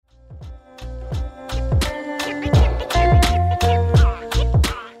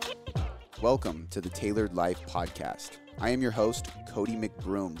Welcome to the Tailored Life Podcast. I am your host, Cody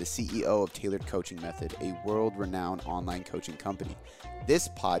McBroom, the CEO of Tailored Coaching Method, a world-renowned online coaching company. This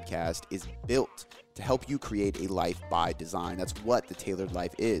podcast is built to help you create a life by design. That's what the Tailored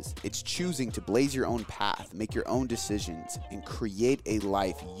Life is. It's choosing to blaze your own path, make your own decisions, and create a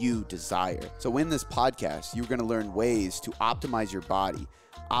life you desire. So in this podcast, you're going to learn ways to optimize your body,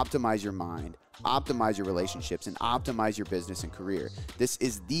 optimize your mind, optimize your relationships, and optimize your business and career. This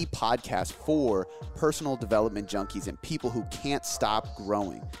is the podcast for personal development junkies and people who can't stop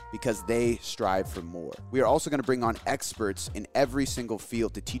growing because they strive for more. We are also going to bring on experts in every single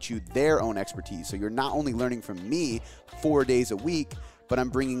field to teach you their own expertise. So you're not only learning from me 4 days a week, but I'm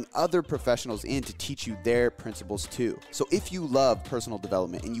bringing other professionals in to teach you their principles too. So if you love personal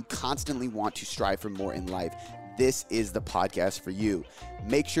development and you constantly want to strive for more in life, this is the podcast for you.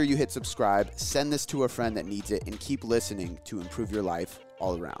 Make sure you hit subscribe, send this to a friend that needs it, and keep listening to improve your life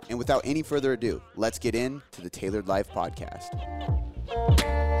all around. And without any further ado, let's get into the Tailored Life Podcast.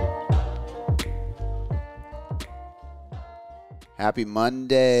 Happy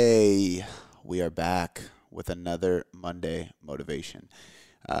Monday. We are back with another Monday motivation.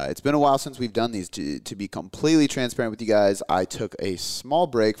 It's been a while since we've done these. To be completely transparent with you guys, I took a small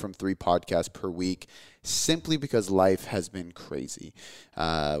break from 3 podcasts per week simply because life has been crazy.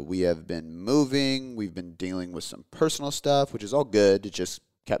 We have been moving. We've been dealing with some personal stuff, which is all good. It just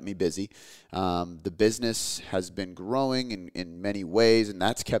kept me busy. The business has been growing in many ways, and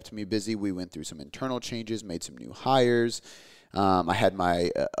that's kept me busy. We went through some internal changes, made some new hires. I had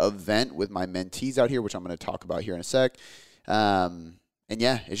my event with my mentees out here, which I'm going to talk about here in a sec. And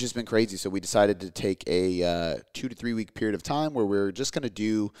yeah, it's just been crazy. So we decided to take a 2 to 3 week period of time where we're just going to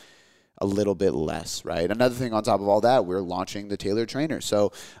do a little bit less, right? Another thing on top of all that, we're launching the Tailored Trainer.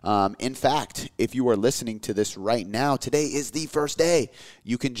 So in fact, if you are listening to this right now, today is the first day.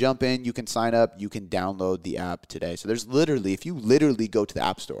 You can jump in, you can sign up, you can download the app today. So there's literally, if you literally go to the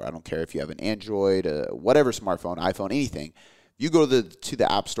App Store, I don't care if you have an Android, whatever smartphone, iPhone, anything, you go to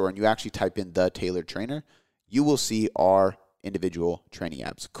the App Store and you actually type in the Tailored Trainer, you will see our individual training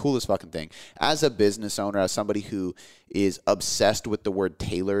apps. Coolest fucking thing. As a business owner, as somebody who is obsessed with the word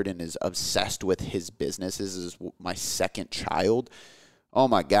tailored and is obsessed with his business, this is my second child. Oh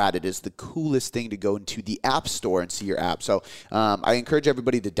my God, it is the coolest thing to go into the App Store and see your app. So I encourage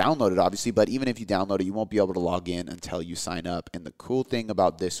everybody to download it, obviously, but even if you download it, you won't be able to log in until you sign up. And the cool thing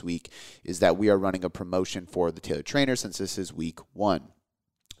about this week is that we are running a promotion for the Tailored Trainer since this is week 1.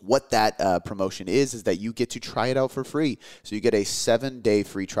 What that promotion is that you get to try it out for free. So you get a 7-day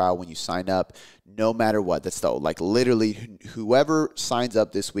free trial when you sign up, no matter what. That's literally whoever signs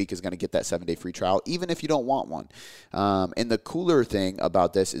up this week is going to get that 7-day free trial, even if you don't want one. And the cooler thing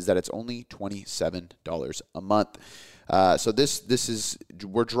about this is that it's only $27 a month. So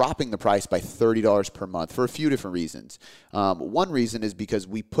we're dropping the price by $30 per month for a few different reasons. One reason is because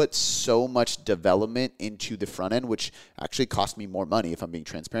we put so much development into the front end, which actually cost me more money if I'm being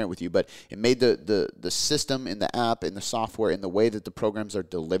transparent with you, but it made the system in the app, in the software, in the way that the programs are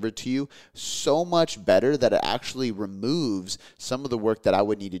delivered to you so much better that it actually removes some of the work that I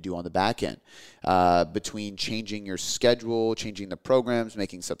would need to do on the back end, between changing your schedule, changing the programs,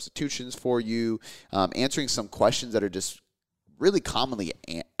 making substitutions for you, answering some questions that are just really commonly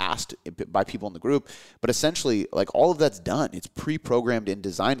asked by people in the group, but essentially all of that's done. It's pre-programmed and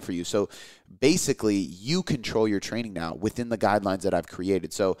designed for you. So basically you control your training now within the guidelines that I've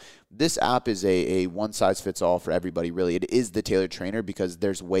created. So this app is a one size fits all for everybody, really. It is the Tailored Trainer because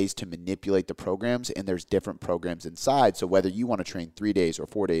there's ways to manipulate the programs and there's different programs inside. So whether you want to train 3 days or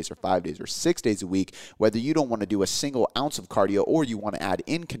 4 days or 5 days or 6 days a week, whether you don't want to do a single ounce of cardio or you want to add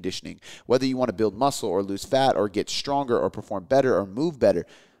in conditioning, whether you want to build muscle or lose fat or get stronger or perform better or move better,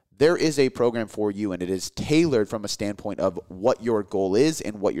 there is a program for you, and it is tailored from a standpoint of what your goal is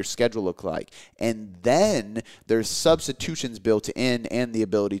and what your schedule looks like. And then there's substitutions built in and the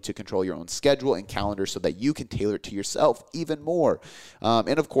ability to control your own schedule and calendar so that you can tailor it to yourself even more.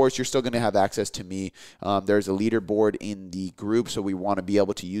 And of course, you're still going to have access to me. There's a leaderboard in the group, so we want to be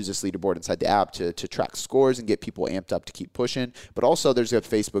able to use this leaderboard inside the app to track scores and get people amped up to keep pushing. But also there's a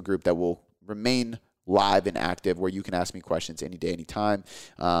Facebook group that will remain live and active where you can ask me questions any day, anytime.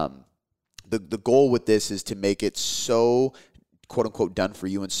 The goal with this is to make it so quote unquote done for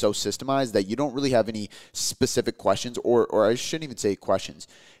you and so systemized that you don't really have any specific questions or I shouldn't even say questions.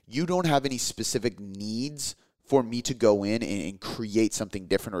 You don't have any specific needs for me to go in and create something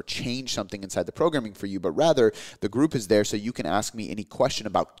different or change something inside the programming for you, but rather the group is there so you can ask me any question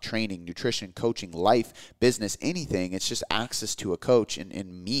about training, nutrition, coaching, life, business, anything. It's just access to a coach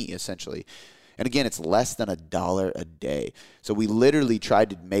and me essentially. And again, it's less than $1 a day. So we literally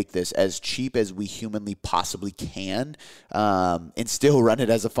tried to make this as cheap as we humanly possibly can, and still run it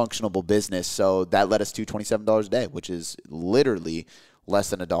as a functionable business. So that led us to $27 a day, which is literally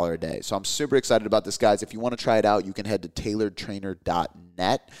less than $1 a day. So I'm super excited about this, guys. If you want to try it out, you can head to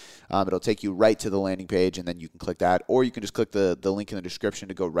tailoredtrainer.net. It'll take you right to the landing page, and then you can click that. Or you can just click the link in the description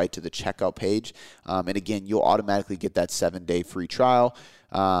to go right to the checkout page. And again, you'll automatically get that 7-day free trial.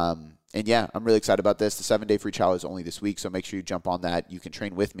 And yeah, I'm really excited about this. The 7-day free trial is only this week, so make sure you jump on that. You can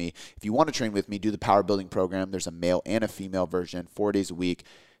train with me. If you want to train with me, do the Power Building Program. There's a male and a female version, 4 days a week.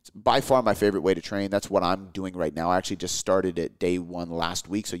 It's by far my favorite way to train. That's what I'm doing right now. I actually just started it day 1 last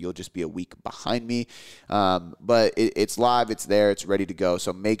week, so you'll just be a week behind me. But it's live. It's there. It's ready to go.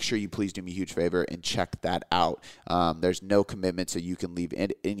 So make sure you please do me a huge favor and check that out. There's no commitment, so you can leave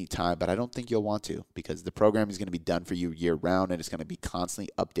at any time, but I don't think you'll want to, because the program is going to be done for you year-round, and it's going to be constantly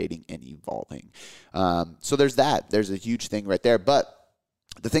updating and evolving. So there's that. There's a huge thing right there. But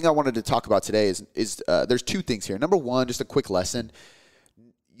the thing I wanted to talk about today is there's 2 things here. Number 1, just a quick lesson.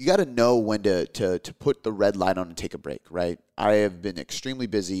 You got to know when to put the red light on and take a break, right? I have been extremely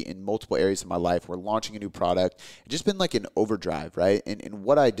busy in multiple areas of my life. We're launching a new product. It's just been like an overdrive, right? And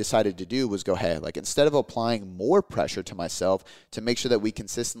what I decided to do was go, hey, like instead of applying more pressure to myself to make sure that we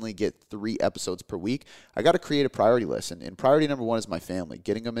consistently get 3 episodes per week, I got to create a priority list. And priority number 1 is my family,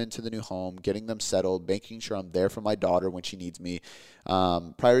 getting them into the new home, getting them settled, making sure I'm there for my daughter when she needs me.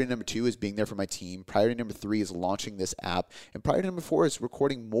 Priority number 2 is being there for my team. Priority number 3 is launching this app. And priority number 4 is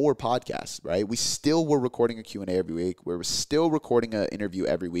recording more podcasts, right? We still were recording a Q&A every week. We're still recording an interview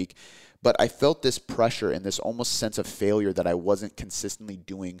every week. But I felt this pressure and this almost sense of failure that I wasn't consistently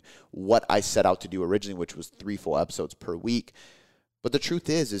doing what I set out to do originally, which was 3 full episodes per week. But the truth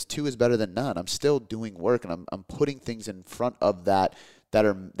is 2 is better than none. I'm still doing work, and I'm putting things in front of that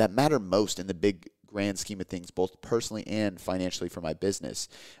matter most in the big grand scheme of things, both personally and financially for my business.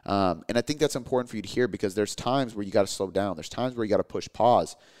 And I think that's important for you to hear, because there's times where you got to slow down. There's times where you got to push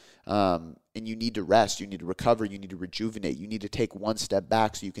pause. And you need to rest, you need to recover, you need to rejuvenate, you need to take 1 step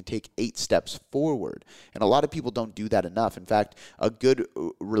back so you can take 8 steps forward. And a lot of people don't do that enough. In fact, a good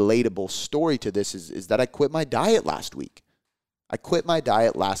relatable story to this is that I quit my diet last week. I quit my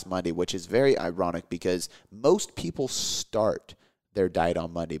diet last Monday, which is very ironic because most people start their diet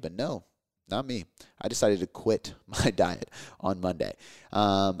on Monday, but no, not me. I decided to quit my diet on Monday.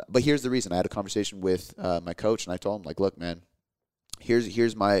 But here's the reason. I had a conversation with my coach, and I told him, like, look, man,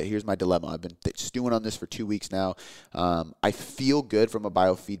 Here's my dilemma. I've been stewing on this for 2 weeks now. I feel good from a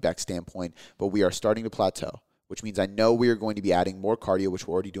biofeedback standpoint, but we are starting to plateau, which means I know we are going to be adding more cardio, which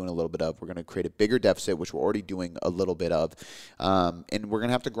we're already doing a little bit of. We're going to create a bigger deficit, which we're already doing a little bit of. And we're going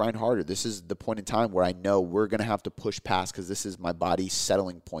to have to grind harder. This is the point in time where I know we're going to have to push past, because this is my body's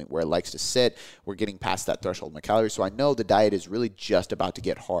settling point where it likes to sit. We're getting past that threshold of my calories. So I know the diet is really just about to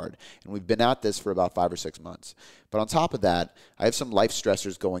get hard. And we've been at this for about 5 or 6 months. But on top of that, I have some life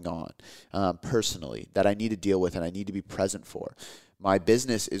stressors going on personally that I need to deal with and I need to be present for. My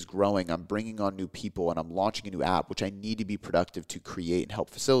business is growing. I'm bringing on new people, and I'm launching a new app, which I need to be productive to create and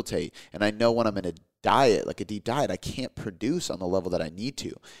help facilitate. And I know when I'm in a diet, like a deep diet, I can't produce on the level that I need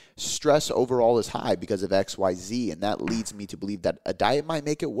to. Stress overall is high because of X, Y, Z, and that leads me to believe that a diet might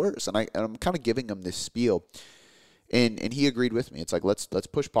make it worse. And I'm kind of giving him this spiel. And he agreed with me. It's like, let's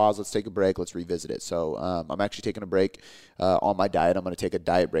push pause, let's take a break, let's revisit it. So I'm actually taking a break on my diet. I'm going to take a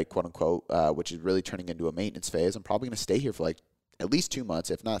diet break, quote unquote, which is really turning into a maintenance phase. I'm probably going to stay here for like at least 2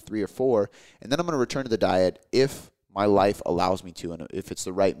 months, if not 3 or 4. And then I'm going to return to the diet if my life allows me to, and if it's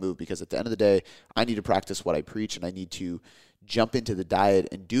the right move, because at the end of the day, I need to practice what I preach, and I need to jump into the diet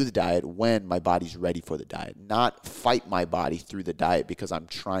and do the diet when my body's ready for the diet, not fight my body through the diet because I'm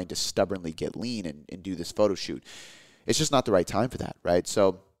trying to stubbornly get lean and do this photo shoot. It's just not the right time for that, right?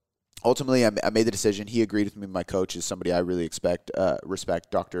 So ultimately, I made the decision. He agreed with me. My coach is somebody I really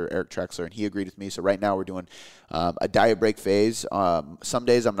respect, Dr. Eric Trexler, and he agreed with me. So right now we're doing a diet break phase. Some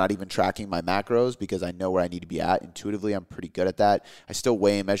days I'm not even tracking my macros because I know where I need to be at. Intuitively, I'm pretty good at that. I still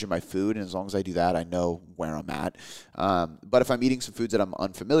weigh and measure my food, and as long as I do that, I know where I'm at. But if I'm eating some foods that I'm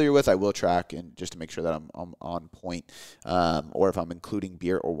unfamiliar with, I will track, and just to make sure that I'm on point. Or if I'm including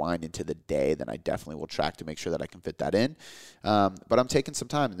beer or wine into the day, then I definitely will track to make sure that I can fit that in. But I'm taking some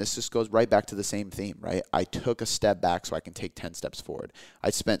time, and this is goes right back to the same theme, right? I took a step back so I can take 10 steps forward.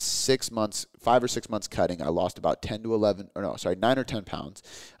 I spent 5 or 6 months cutting. I lost about 9 or 10 pounds.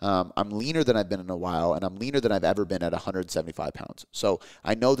 I'm leaner than I've been in a while, and I'm leaner than I've ever been at 175 pounds. So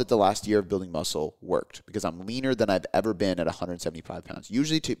I know that the last year of building muscle worked because I'm leaner than I've ever been at 175 pounds.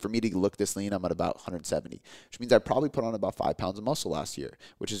 Usually for me to look this lean, I'm at about 170, which means I probably put on about 5 pounds of muscle last year,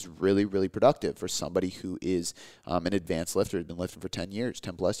 which is really, really productive for somebody who is an advanced lifter, has been lifting for 10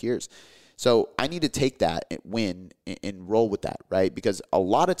 plus years. So I need to take that win and roll with that, right? Because a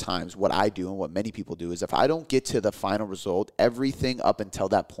lot of times what I do and what many people do is if I don't get to the final result, everything up until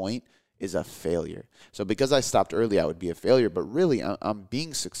that point is a failure. So because I stopped early, I would be a failure, but really I'm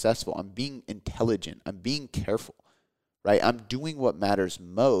being successful. I'm being intelligent. I'm being careful, right? I'm doing what matters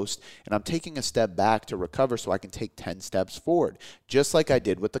most, and I'm taking a step back to recover so I can take 10 steps forward, just like I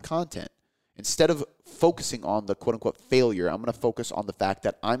did with the content. Instead of focusing on the quote-unquote failure, I'm going to focus on the fact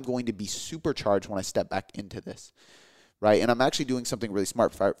that I'm going to be supercharged when I step back into this, right? And I'm actually doing something really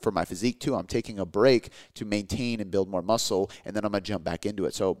smart for my physique too. I'm taking a break to maintain and build more muscle, and then I'm going to jump back into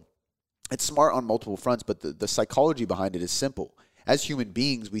it. So it's smart on multiple fronts, but the psychology behind it is simple. As human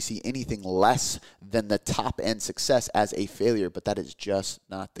beings, we see anything less than the top-end success as a failure, but that is just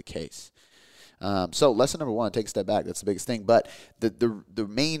not the case. So lesson number 1, take a step back. That's the biggest thing. But the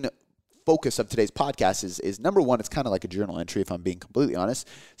main focus of today's podcast is number 1, it's kind of like a journal entry if I'm being completely honest.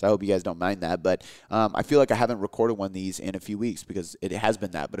 So I hope you guys don't mind that. But I feel like I haven't recorded one of these in a few weeks because it has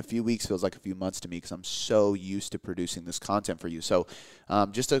been that. But a few weeks feels like a few months to me because I'm so used to producing this content for you. So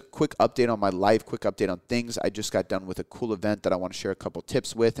just a quick update on my life, quick update on things. I just got done with a cool event that I want to share a couple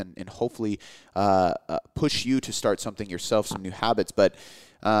tips with and hopefully push you to start something yourself, some new habits. But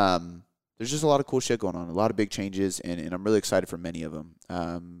there's just a lot of cool shit going on, a lot of big changes, and I'm really excited for many of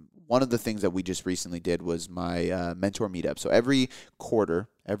them. One of the things that we just recently did was my mentor meetup. So every quarter,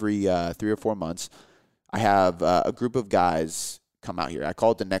 every 3 or 4 months, I have a group of guys come out here. I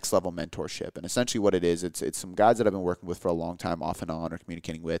call it the Next Level Mentorship. And essentially what it is, it's some guys that I've been working with for a long time, off and on, or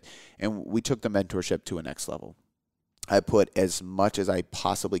communicating with, and we took the mentorship to a next level. I put as much as I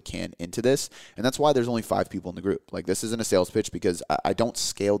possibly can into this, and that's why there's only 5 people in the group. Like, this isn't a sales pitch because I don't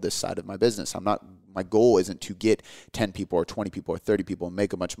scale this side of my business. My goal isn't to get 10 people or 20 people or 30 people and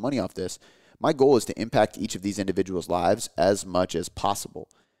make a bunch of money off this. My goal is to impact each of these individuals' lives as much as possible.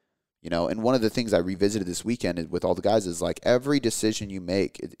 And one of the things I revisited this weekend with all the guys is like every decision you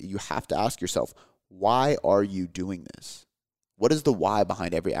make, you have to ask yourself, why are you doing this? What is the why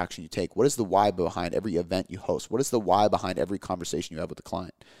behind every action you take? What is the why behind every event you host? What is the why behind every conversation you have with a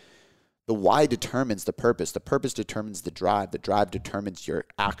client? The why determines the purpose. The purpose determines the drive. The drive determines your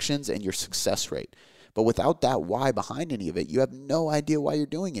actions and your success rate. But without that why behind any of it, you have no idea why you're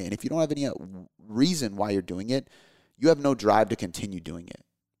doing it. And if you don't have any reason why you're doing it, you have no drive to continue doing it.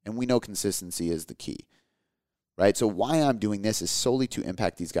 And we know consistency is the key. Right? So why I'm doing this is solely to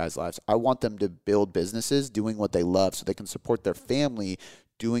impact these guys' lives. I want them to build businesses doing what they love so they can support their family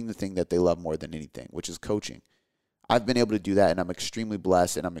doing the thing that they love more than anything, which is coaching. I've been able to do that, and I'm extremely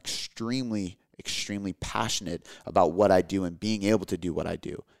blessed, and I'm extremely, extremely passionate about what I do and being able to do what I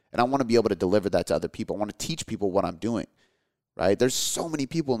do. And I want to be able to deliver that to other people. I want to teach people what I'm doing. Right? There's so many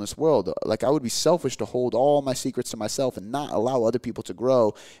people in this world. Like, I would be selfish to hold all my secrets to myself and not allow other people to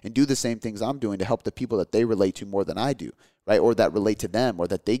grow and do the same things I'm doing to help the people that they relate to more than I do, right? Or that relate to them, or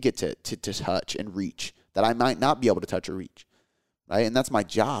that they get to touch and reach that I might not be able to touch or reach, right? And that's my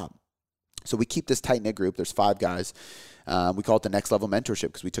job. So we keep this tight-knit group. There's 5 guys. We call it the Next Level Mentorship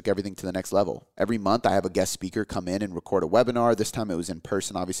because we took everything to the next level. Every month I have a guest speaker come in and record a webinar. This time it was in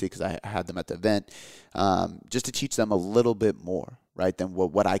person, obviously, because I had them at the event, just to teach them a little bit more, right, than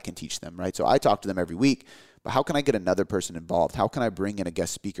what I can teach them, right? So I talk to them every week, but how can I get another person involved? How can I bring in a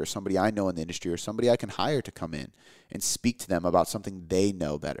guest speaker, somebody I know in the industry, or somebody I can hire to come in and speak to them about something they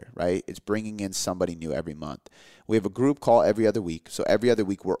know better, right? It's bringing in somebody new every month. We have a group call every other week. So every other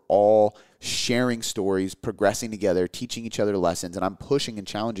week, we're all sharing stories, progressing together, teaching each other lessons, and I'm pushing and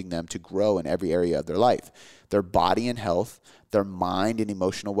challenging them to grow in every area of their life, their body and health, their mind and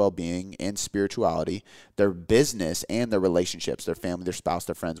emotional well-being and spirituality, their business and their relationships, their family, their spouse,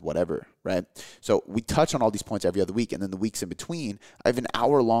 their friends, whatever, right? So we touch on all these points every other week, and then the weeks in between, I have an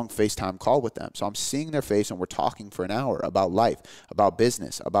hour-long FaceTime call with them. So I'm seeing their face, and we're talking for an hour about life, about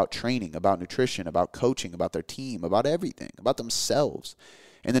business, about training, about nutrition, about coaching, about their team, about everything, about themselves.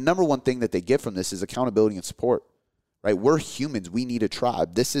 And the number one thing that they get from this is accountability and support. Right? We're humans. We need a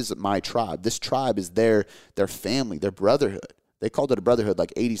tribe. This is my tribe. This tribe is their family, their brotherhood. They called it a brotherhood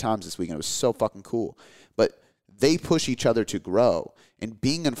like 80 times this week, and it was so fucking cool. But They push each other to grow. And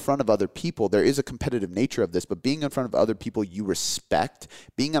being in front of other people, there is a competitive nature of this, but being in front of other people you respect,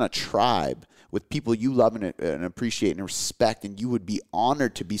 being on a tribe with people you love and appreciate and respect, and you would be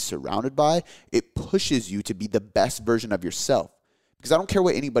honored to be surrounded by, it pushes you to be the best version of yourself. Because I don't care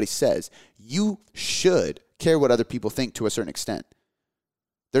what anybody says. You should care what other people think to a certain extent.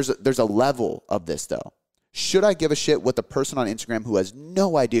 There's a level of this, though. Should I give a shit what the person on Instagram who has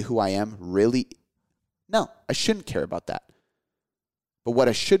no idea who I am really? No, I shouldn't care about that. But what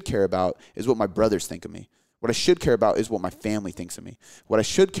I should care about is what my brothers think of me. What I should care about is what my family thinks of me. What I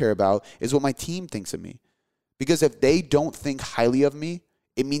should care about is what my team thinks of me. Because if they don't think highly of me,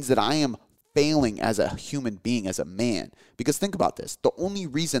 it means that I am failing as a human being, as a man. Because think about this. The only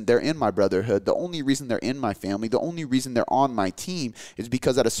reason they're in my brotherhood, the only reason they're in my family, the only reason they're on my team is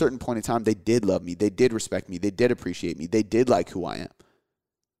because at a certain point in time, they did love me. They did respect me. They did appreciate me. They did like who I am.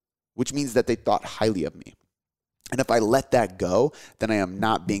 Which means that they thought highly of me. And if I let that go, then I am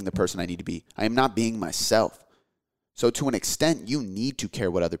not being the person I need to be. I am not being myself. So to an extent, you need to care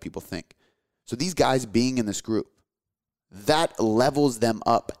what other people think. So these guys being in this group, that levels them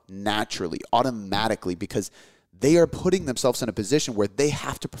up naturally, automatically, because they are putting themselves in a position where they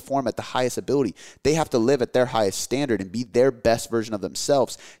have to perform at the highest ability. They have to live at their highest standard and be their best version of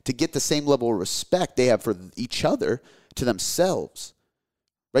themselves to get the same level of respect they have for each other to themselves.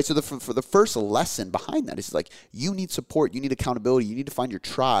 Right, so for the first lesson behind that is like, you need support, you need accountability, you need to find your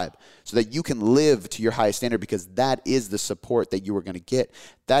tribe so that you can live to your highest standard, because that is the support that you are going to get.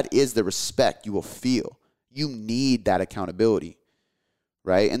 That is the respect you will feel. You need that accountability,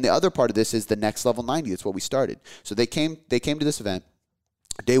 right? And the other part of this is the Next Level 90. That's what we started. So they came to this event.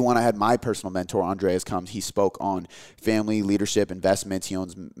 Day one, I had my personal mentor, Andreas, come. He spoke on family, leadership, investments. He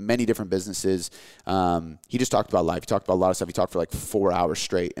owns many different businesses. He just talked about life. He talked about a lot of stuff. He talked for like 4 hours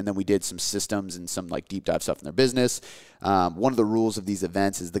straight. And then we did some systems and some like deep dive stuff in their business. One of the rules of these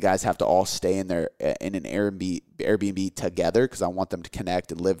events is the guys have to all stay in an Airbnb together, because I want them to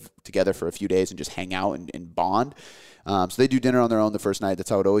connect and live together for a few days and just hang out and bond. So they do dinner on their own the first night. That's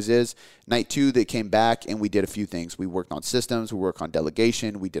how it always is. Night two, they came back and we did a few things. We worked on systems. We worked on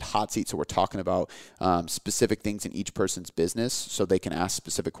delegation. We did hot seats. So we're talking about specific things in each person's business so they can ask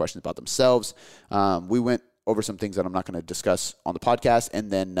specific questions about themselves. We went over some things that I'm not going to discuss on the podcast.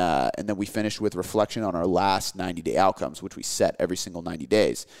 And then we finished with reflection on our last 90-day outcomes, which we set every single 90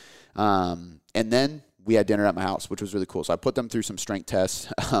 days. And then we had dinner at my house, which was really cool. So I put them through some strength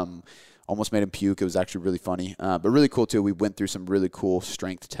tests. Almost made him puke. It was actually really funny, but really cool too. We went through some really cool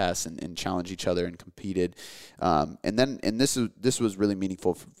strength tests and challenged each other and competed. And this was really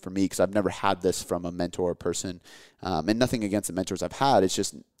meaningful for me, because I've never had this from a mentor or person, and nothing against the mentors I've had. It's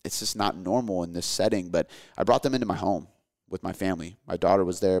just not normal in this setting. But I brought them into my home with my family. My daughter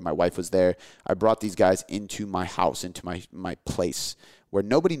was there. My wife was there. I brought these guys into my house, into my place, where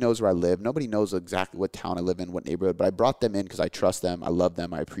nobody knows where I live. Nobody knows exactly what town I live in, what neighborhood, but I brought them in because I trust them, I love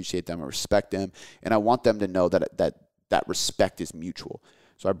them, I appreciate them, I respect them, and I want them to know that respect is mutual.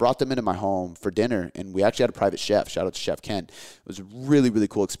 So I brought them into my home for dinner, and we actually had a private chef. Shout out to Chef Ken. It was a really, really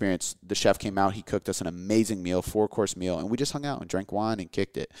cool experience. The chef came out, he cooked us an amazing meal, 4-course meal, and we just hung out and drank wine and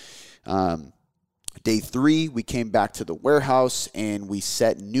kicked it. Day 3, we came back to the warehouse and we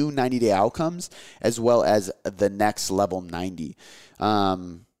set new 90-day outcomes as well as the Next Level 90.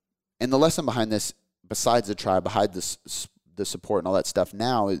 And the lesson behind this, besides the tribe, behind the support and all that stuff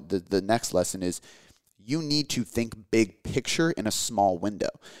now, the next lesson is you need to think big picture in a small window,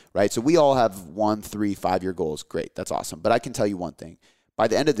 right? So we all have 1, 3, 5-year goals. Great, that's awesome. But I can tell you one thing. By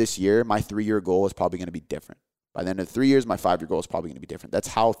the end of this year, my 3-year goal is probably going to be different. By the end of 3 years, my 5-year goal is probably going to be different. That's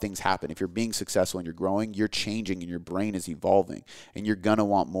how things happen. If you're being successful and you're growing, you're changing and your brain is evolving, and you're going to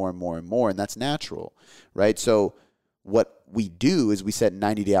want more and more and more, and that's natural, right? So what we do is we set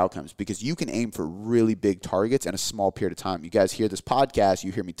 90-day outcomes, because you can aim for really big targets in a small period of time. You guys hear this podcast,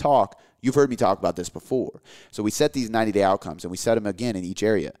 you hear me talk, you've heard me talk about this before. So we set these 90-day outcomes, and we set them again in each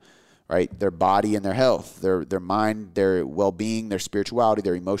area, right? Their body and their health, their mind, their well-being, their spirituality,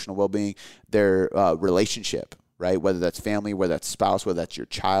 their emotional well-being, their relationship, right? Whether that's family, whether that's spouse, whether that's your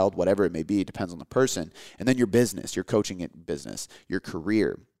child, whatever it may be, it depends on the person. And then your business, your coaching business, your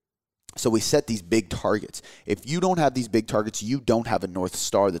career. So we set these big targets. If you don't have these big targets, you don't have a North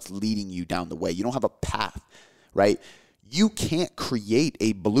Star that's leading you down the way. You don't have a path, right? You can't create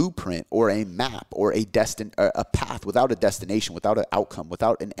a blueprint or a map or a path without a destination, without an outcome,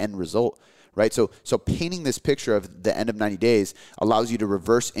 without an end result, right? So painting this picture of the end of 90 days allows you to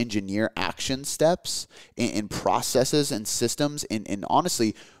reverse engineer action steps and processes and systems. And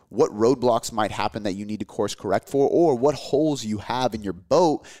honestly, what roadblocks might happen that you need to course correct for, or what holes you have in your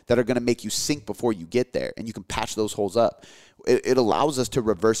boat that are going to make you sink before you get there, and you can patch those holes up. It allows us to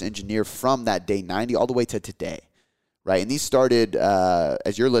reverse engineer from that day 90 all the way to today, right? And these started,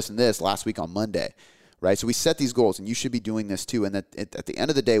 as you're listening to this, last week on Monday. Right, so we set these goals, and you should be doing this too. And at the end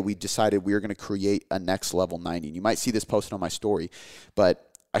of the day, we decided we were going to create a next level 90. And you might see this posted on my story, but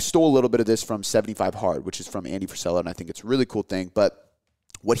I stole a little bit of this from 75 Hard, which is from Andy Frisella, and I think it's a really cool thing. But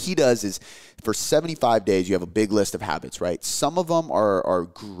what he does is for 75 days, you have a big list of habits, right? Some of them are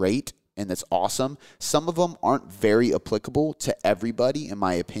great, and that's awesome. Some of them aren't very applicable to everybody, in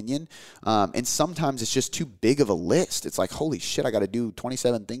my opinion. And sometimes it's just too big of a list. It's like, holy shit, I got to do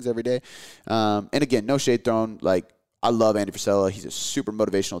 27 things every day. And again, no shade thrown. Like, I love Andy Frisella. He's a super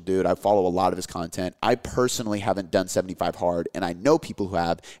motivational dude. I follow a lot of his content. I personally haven't done 75 Hard, and I know people who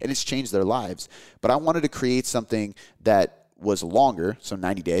have, and it's changed their lives. But I wanted to create something that was longer, so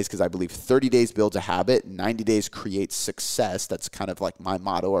 90 days, because I believe 30 days builds a habit, 90 days creates success. That's kind of like my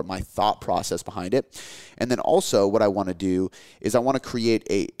motto or my thought process behind it. And then also what I want to do is I want to create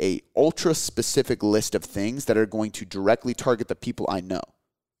a ultra specific list of things that are going to directly target the people I know,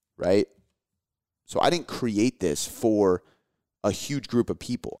 right? So I didn't create this for a huge group of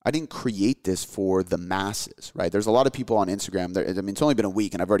people. I didn't create this for the masses, right? There's a lot of people on Instagram. It's only been a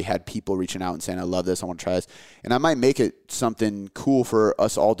week, and I've already had people reaching out and saying, I love this, I want to try this. And I might make it something cool for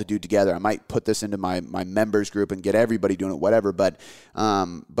us all to do together. I might put this into my members group and get everybody doing it, whatever. But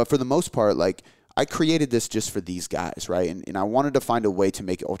for the most part, like, I created this just for these guys, right? And I wanted to find a way to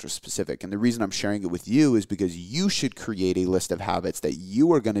make it ultra specific. And the reason I'm sharing it with you is because you should create a list of habits that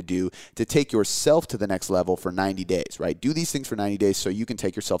you are going to do to take yourself to the next level for 90 days, right? Do these things for 90 days so you can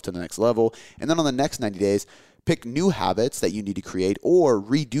take yourself to the next level. And then on the next 90 days, pick new habits that you need to create or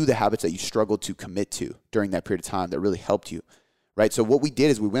redo the habits that you struggled to commit to during that period of time that really helped you. Right. So what we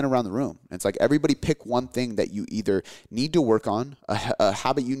did is we went around the room. And it's like everybody pick one thing that you either need to work on, a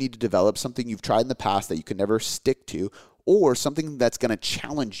habit you need to develop, something you've tried in the past that you can never stick to, or something that's going to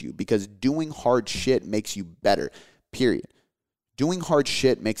challenge you, because doing hard shit makes you better, period. Doing hard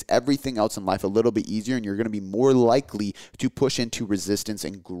shit makes everything else in life a little bit easier, and you're going to be more likely to push into resistance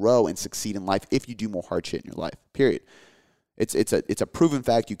and grow and succeed in life if you do more hard shit in your life, period. It's a proven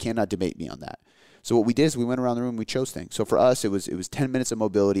fact. You cannot debate me on that. So what we did is we went around the room and we chose things. So for us, it was 10 minutes of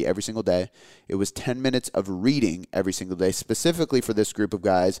mobility every single day. It was 10 minutes of reading every single day, specifically for this group of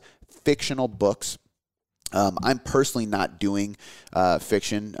guys, fictional books. I'm personally not doing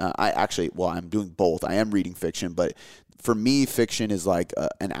fiction. I'm doing both. I am reading fiction, but for me, fiction is like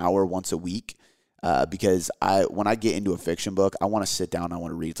an hour once a week. Because when I get into a fiction book, I want to sit down, I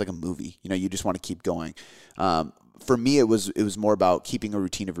want to read. It's like a movie. You know, you just want to keep going. For me, it was more about keeping a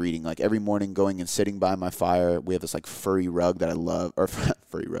routine of reading. Like every morning, going and sitting by my fire. We have this like furry rug that I love, or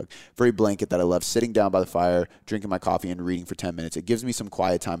furry blanket that I love. Sitting down by the fire, drinking my coffee, and reading for 10 minutes. It gives me some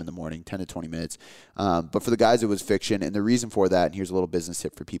quiet time in the morning, 10 to 20 minutes. But for the guys, it was fiction, and the reason for that. And here's a little business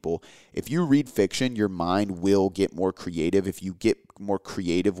tip for people: if you read fiction, your mind will get more creative. If you get more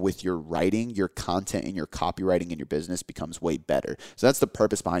creative with your writing, your content and your copywriting in your business becomes way better. So that's the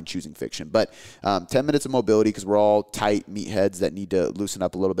purpose behind choosing fiction. But 10 minutes of mobility, because we're all tight meatheads that need to loosen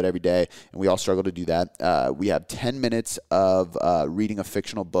up a little bit every day, and we all struggle to do that. We have 10 minutes of reading a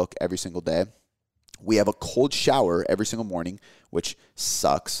fictional book every single day. We have a cold shower every single morning, which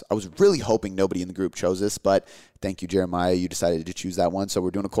sucks. I was really hoping nobody in the group chose this, but thank you, Jeremiah. You decided to choose that one. So we're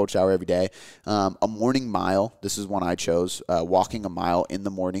doing a cold shower every day. A morning mile. This is one I chose. Walking a mile in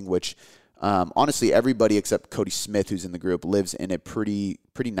the morning, which honestly, everybody except Cody Smith, who's in the group, lives in a pretty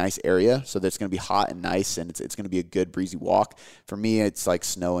nice area. So that's going to be hot and nice, and it's going to be a good breezy walk. For me, it's like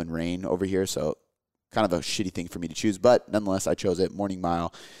snow and rain over here, so kind of a shitty thing for me to choose, but nonetheless, I chose it. Morning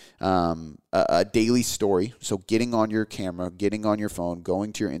mile, a daily story. So getting on your camera, getting on your phone,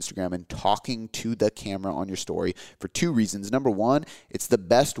 going to your Instagram and talking to the camera on your story for two reasons. Number one, it's the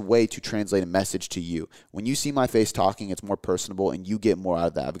best way to translate a message to you. When you see my face talking, it's more personable and you get more out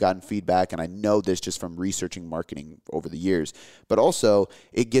of that. I've gotten feedback, and I know this just from researching marketing over the years, but also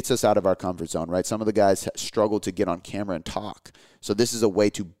it gets us out of our comfort zone, right? Some of the guys struggle to get on camera and talk. So this is a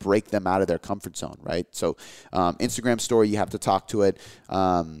way to break them out of their comfort zone, right? So Instagram story, you have to talk to it.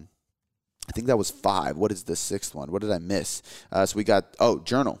 I think that was 5. What is the 6th one? What did I miss? So we got,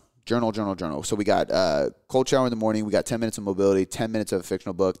 journal. So we got cold shower in the morning. We got 10 minutes of mobility, 10 minutes of a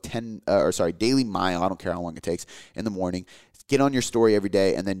fictional book, daily mile. I don't care how long it takes in the morning. Get on your story every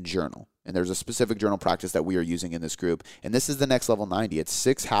day and then journal. And there's a specific journal practice that we are using in this group. And this is the Next Level 90. It's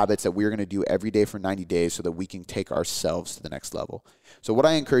 6 habits that we're going to do every day for 90 days so that we can take ourselves to the next level. So what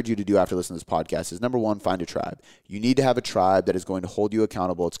I encourage you to do after listening to this podcast is, number one, find a tribe. You need to have a tribe that is going to hold you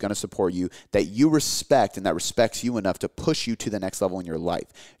accountable. It's going to support you, that you respect, and that respects you enough to push you to the next level in your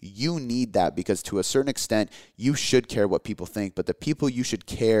life. You need that, because to a certain extent, you should care what people think, but the people you should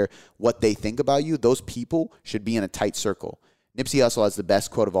care what they think about you, those people should be in a tight circle. Nipsey Hussle has the best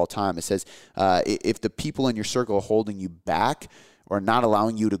quote of all time. It says, if the people in your circle are holding you back or not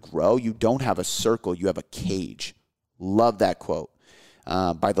allowing you to grow, you don't have a circle, you have a cage. Love that quote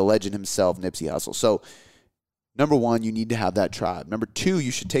by the legend himself, Nipsey Hussle. So number one, you need to have that tribe. Number two,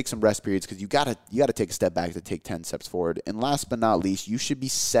 you should take some rest periods, because you gotta take a step back to take 10 steps forward. And last but not least, you should be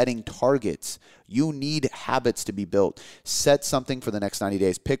setting targets. You need habits to be built. Set something for the next 90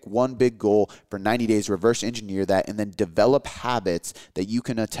 days. Pick one big goal for 90 days, reverse engineer that, and then develop habits that you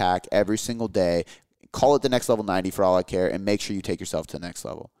can attack every single day. Call it the Next Level 90 for all I care, and make sure you take yourself to the next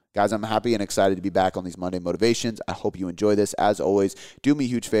level. Guys, I'm happy and excited to be back on these Monday motivations. I hope you enjoy this. As always, do me a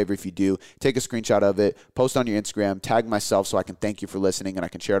huge favor if you do. Take a screenshot of it, post on your Instagram, tag myself so I can thank you for listening and I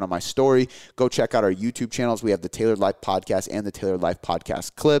can share it on my story. Go check out our YouTube channels. We have the Tailored Life Podcast and the Tailored Life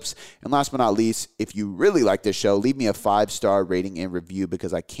Podcast clips. And last but not least, if you really like this show, leave me a 5-star rating and review,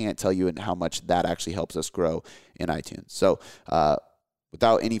 because I can't tell you how much that actually helps us grow in iTunes. So,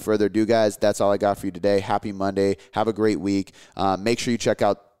 without any further ado, guys, that's all I got for you today. Happy Monday. Have a great week. Make sure you check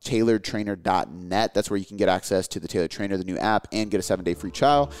out tailoredtrainer.net. That's where you can get access to the Tailored Trainer, the new app, and get a 7-day free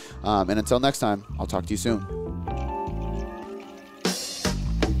trial. And until next time, I'll talk to you soon.